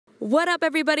What up,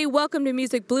 everybody? Welcome to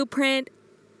Music Blueprint.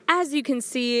 As you can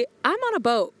see, I'm on a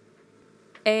boat.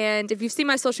 And if you've seen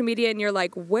my social media and you're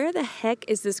like, where the heck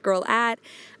is this girl at?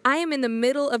 I am in the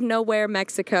middle of nowhere,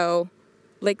 Mexico.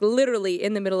 Like, literally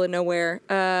in the middle of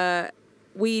nowhere.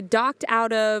 We docked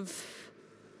out of...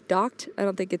 Docked? I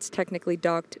don't think it's technically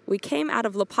docked. We came out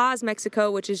of La Paz,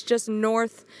 Mexico, which is just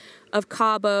north of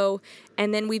Cabo,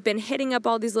 and then we've been hitting up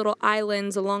all these little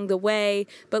islands along the way,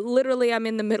 but literally I'm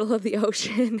in the middle of the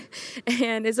ocean,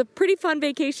 and it's a pretty fun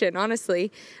vacation, honestly.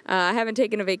 I haven't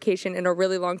taken a vacation in a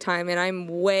really long time, and I'm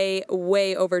way,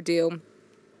 way overdue.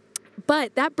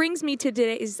 But that brings me to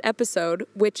today's episode,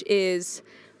 which is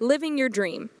living your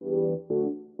dream.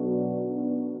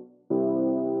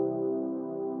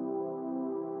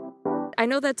 I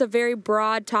know that's a very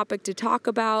broad topic to talk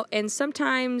about, and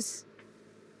sometimes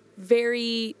a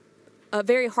very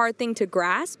hard thing to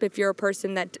grasp if you're a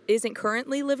person that isn't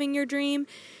currently living your dream.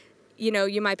 You know,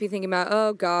 you might be thinking about,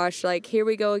 oh gosh, like here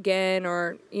we go again,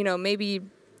 or, you know, maybe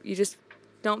you just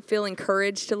don't feel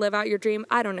encouraged to live out your dream.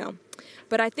 I don't know.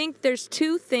 But I think there's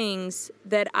two things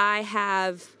that I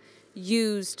have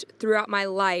used throughout my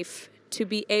life to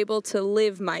be able to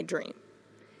live my dream.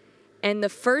 And the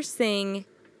first thing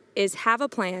is have a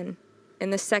plan.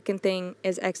 And the second thing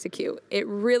is execute. It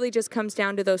really just comes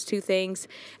down to those two things.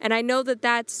 And I know that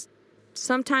that's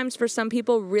sometimes for some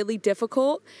people really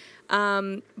difficult.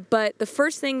 But the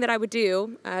first thing that I would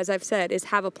do, as I've said, is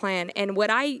have a plan. And what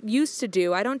I used to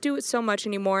do, I don't do it so much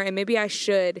anymore, and maybe I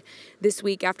should this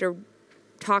week after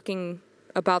talking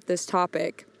about this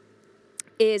topic,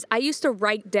 is I used to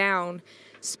write down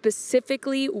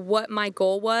specifically what my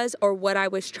goal was or what I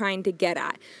was trying to get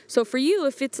at. So for you,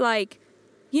 if it's like,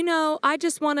 you know, I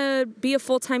just want to be a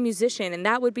full-time musician and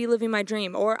that would be living my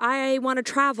dream, or I want to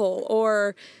travel,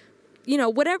 or, you know,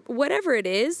 whatever it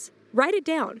is, write it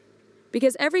down,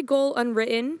 because every goal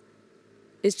unwritten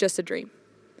is just a dream.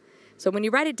 So when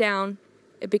you write it down,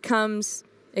 it comes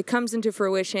into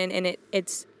fruition, and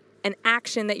it's an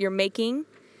action that you're making,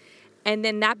 and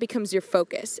then that becomes your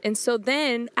focus. And so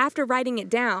then after writing it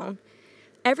down,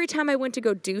 every time I went to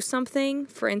go do something,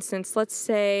 for instance, let's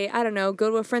say, I don't know,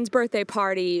 go to a friend's birthday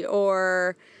party,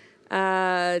 or,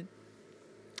 I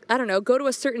don't know, go to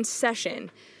a certain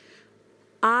session,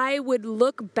 I would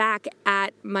look back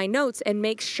at my notes and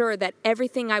make sure that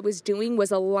everything I was doing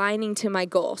was aligning to my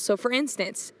goal. So for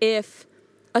instance, if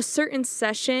a certain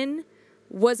session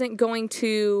wasn't going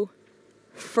to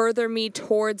further me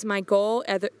towards my goal,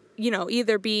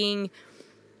 either being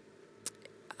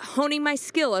honing my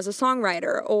skill as a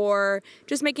songwriter, or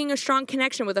just making a strong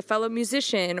connection with a fellow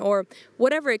musician, or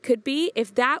whatever it could be,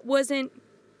 if that wasn't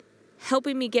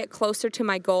helping me get closer to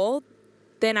my goal,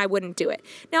 then I wouldn't do it.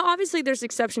 Now, obviously, there's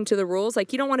exception to the rules.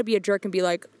 Like, you don't want to be a jerk and be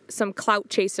like some clout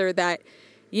chaser that,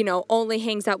 you know, only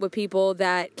hangs out with people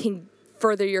that can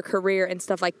further your career and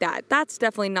stuff like that. That's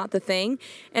definitely not the thing.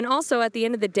 And also, at the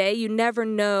end of the day, you never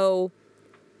know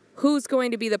who's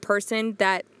going to be the person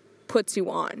that puts you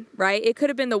on, right? It could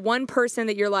have been the one person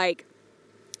that you're like,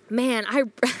 man,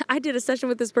 I did a session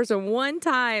with this person one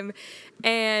time,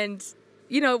 and,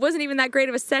 you know, it wasn't even that great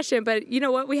of a session, but you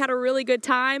know what? We had a really good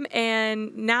time,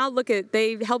 and now look at,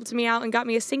 they helped me out and got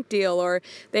me a sync deal, or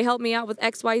they helped me out with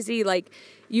XYZ. Like,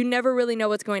 you never really know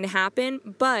what's going to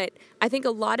happen, but I think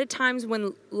a lot of times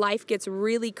when life gets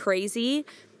really crazy,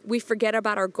 we forget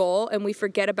about our goal and we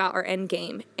forget about our end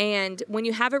game. And when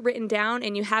you have it written down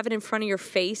and you have it in front of your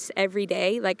face every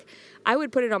day, like I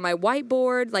would put it on my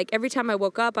whiteboard, like every time I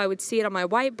woke up, I would see it on my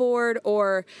whiteboard,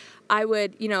 or I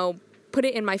would, you know, put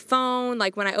it in my phone.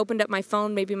 Like when I opened up my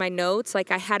phone, maybe my notes,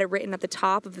 like I had it written at the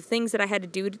top of the things that I had to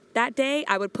do that day.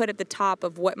 I would put at the top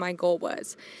of what my goal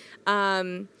was.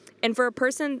 And for a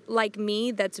person like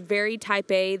me that's very type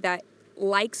A, that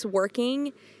likes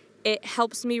working, it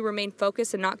helps me remain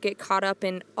focused and not get caught up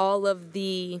in all of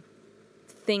the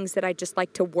things that I just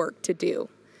like to work to do.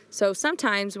 So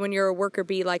sometimes when you're a worker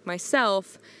bee like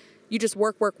myself, you just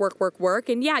work.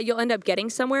 And yeah, you'll end up getting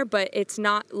somewhere, but it's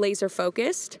not laser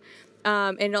focused.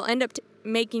 And it'll end up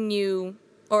making you,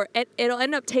 or it'll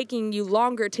end up taking you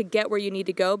longer to get where you need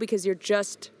to go, because you're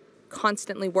just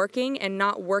constantly working and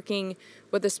not working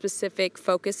with a specific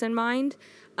focus in mind.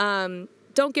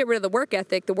 Don't get rid of the work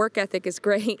ethic. The work ethic is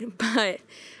great, but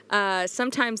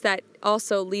sometimes that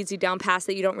also leads you down paths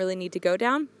that you don't really need to go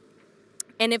down.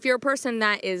 And if you're a person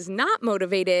that is not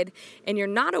motivated and you're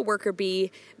not a worker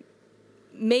bee,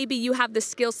 maybe you have the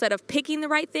skill set of picking the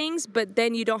right things, but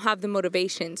then you don't have the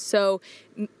motivation. So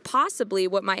possibly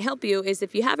what might help you is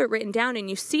if you have it written down and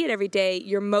you see it every day,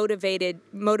 you're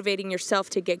motivating yourself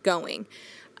to get going.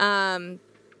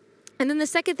 And then the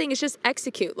second thing is just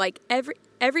execute. Like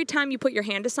every time you put your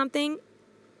hand to something,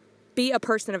 be a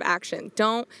person of action.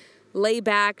 Don't lay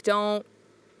back. Don't,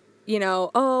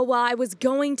 oh, well, I was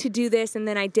going to do this and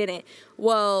then I didn't.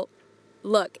 Well,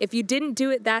 look, if you didn't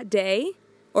do it that day,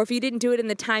 or if you didn't do it in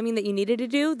the timing that you needed to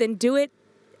do, then do it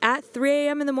at 3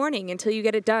 a.m. in the morning until you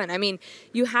get it done. I mean,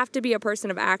 you have to be a person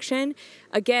of action.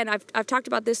 Again, I've talked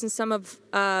about this in some of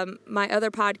my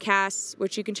other podcasts,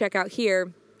 which you can check out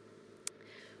here.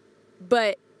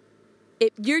 But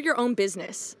you're your own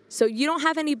business. So you don't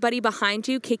have anybody behind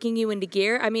you kicking you into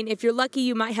gear. I mean, if you're lucky,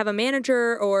 you might have a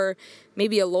manager or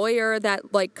maybe a lawyer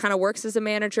that like kind of works as a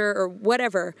manager or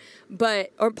whatever,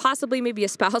 or possibly maybe a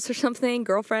spouse or something,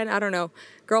 girlfriend, I don't know,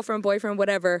 girlfriend, boyfriend,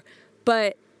 whatever.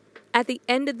 But at the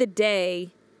end of the day,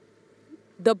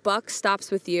 the buck stops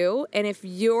with you. And if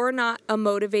you're not a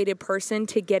motivated person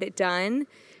to get it done,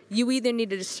 you either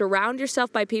need to surround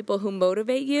yourself by people who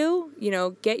motivate you,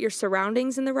 get your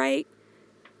surroundings in the right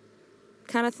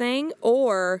kind of thing,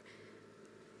 or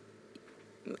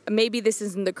maybe this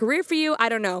isn't the career for you, I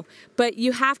don't know, but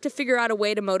you have to figure out a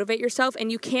way to motivate yourself,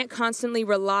 and you can't constantly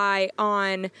rely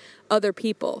on other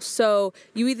people. So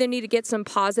you either need to get some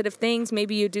positive things,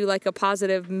 maybe you do like a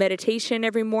positive meditation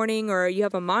every morning, or you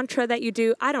have a mantra that you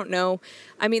do, I don't know.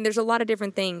 I mean, there's a lot of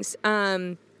different things.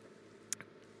 I'm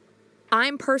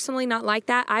personally not like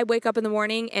that. I wake up in the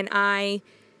morning and I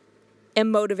am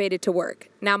motivated to work.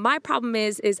 Now, my problem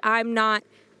is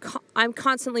I'm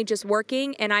constantly just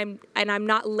working, and I'm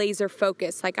not laser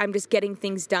focused. Like, I'm just getting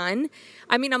things done.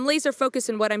 I mean, I'm laser focused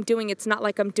in what I'm doing. It's not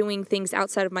like I'm doing things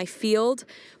outside of my field,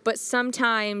 but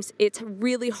sometimes it's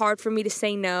really hard for me to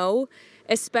say no,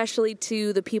 especially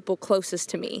to the people closest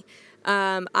to me.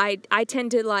 I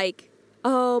tend to like,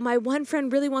 oh, my one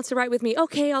friend really wants to write with me.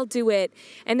 Okay, I'll do it.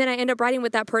 And then I end up writing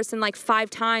with that person like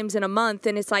 5 times in a month.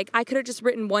 And it's like, I could have just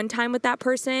written one time with that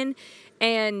person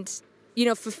and,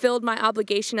 fulfilled my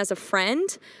obligation as a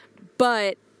friend,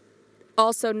 but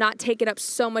also not taken up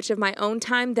so much of my own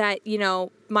time that,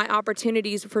 my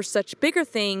opportunities for such bigger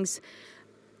things,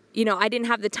 I didn't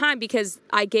have the time because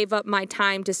I gave up my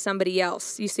time to somebody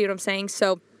else. You see what I'm saying?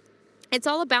 So it's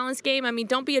all a balance game. I mean,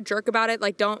 don't be a jerk about it.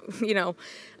 Like, don't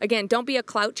be a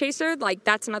clout chaser. Like,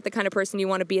 that's not the kind of person you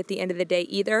want to be at the end of the day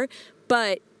either.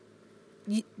 But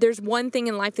there's one thing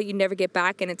in life that you never get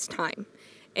back, and it's time.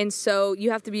 And so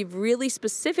you have to be really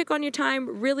specific on your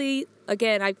time. Really,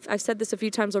 again, I've said this a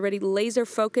few times already, laser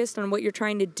focused on what you're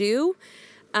trying to do.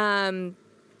 And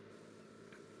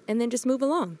then just move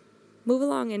along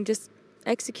and just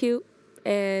execute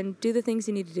and do the things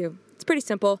you need to do. It's pretty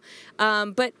simple.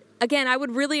 But again, I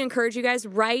would really encourage you guys,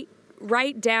 write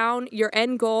down your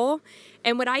end goal.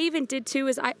 And what I even did too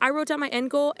is I wrote down my end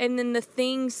goal and then the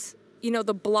things,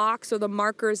 the blocks or the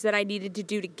markers that I needed to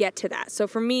do to get to that. So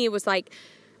for me, it was like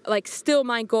still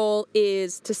my goal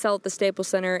is to sell at the Staples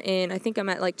Center in, I think I'm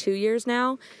at like 2 years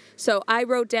now. So I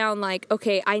wrote down like,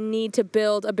 okay, I need to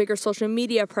build a bigger social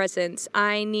media presence.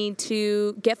 I need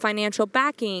to get financial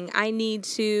backing. I need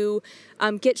to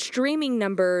get streaming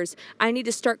numbers. I need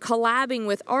to start collabing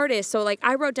with artists. So like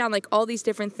I wrote down like all these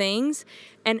different things.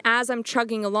 And as I'm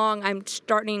chugging along, I'm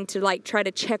starting to like try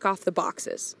to check off the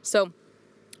boxes. So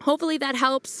hopefully that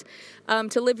helps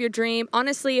to live your dream.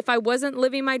 Honestly, if I wasn't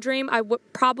living my dream, I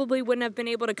probably wouldn't have been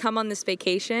able to come on this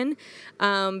vacation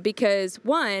because,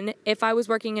 one, if I was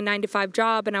working a 9-to-5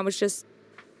 job and I was just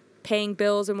paying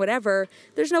bills and whatever,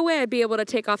 there's no way I'd be able to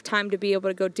take off time to be able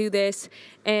to go do this.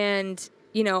 And,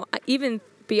 even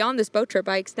beyond this boat trip,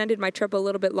 I extended my trip a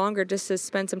little bit longer just to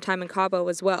spend some time in Cabo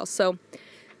as well. So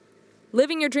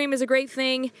living your dream is a great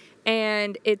thing,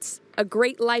 and it's a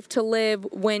great life to live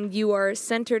when you are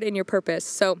centered in your purpose.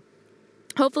 So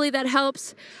hopefully that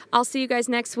helps. I'll see you guys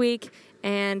next week,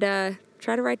 and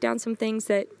try to write down some things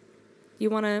that you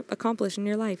want to accomplish in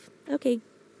your life. Okay,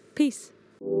 peace.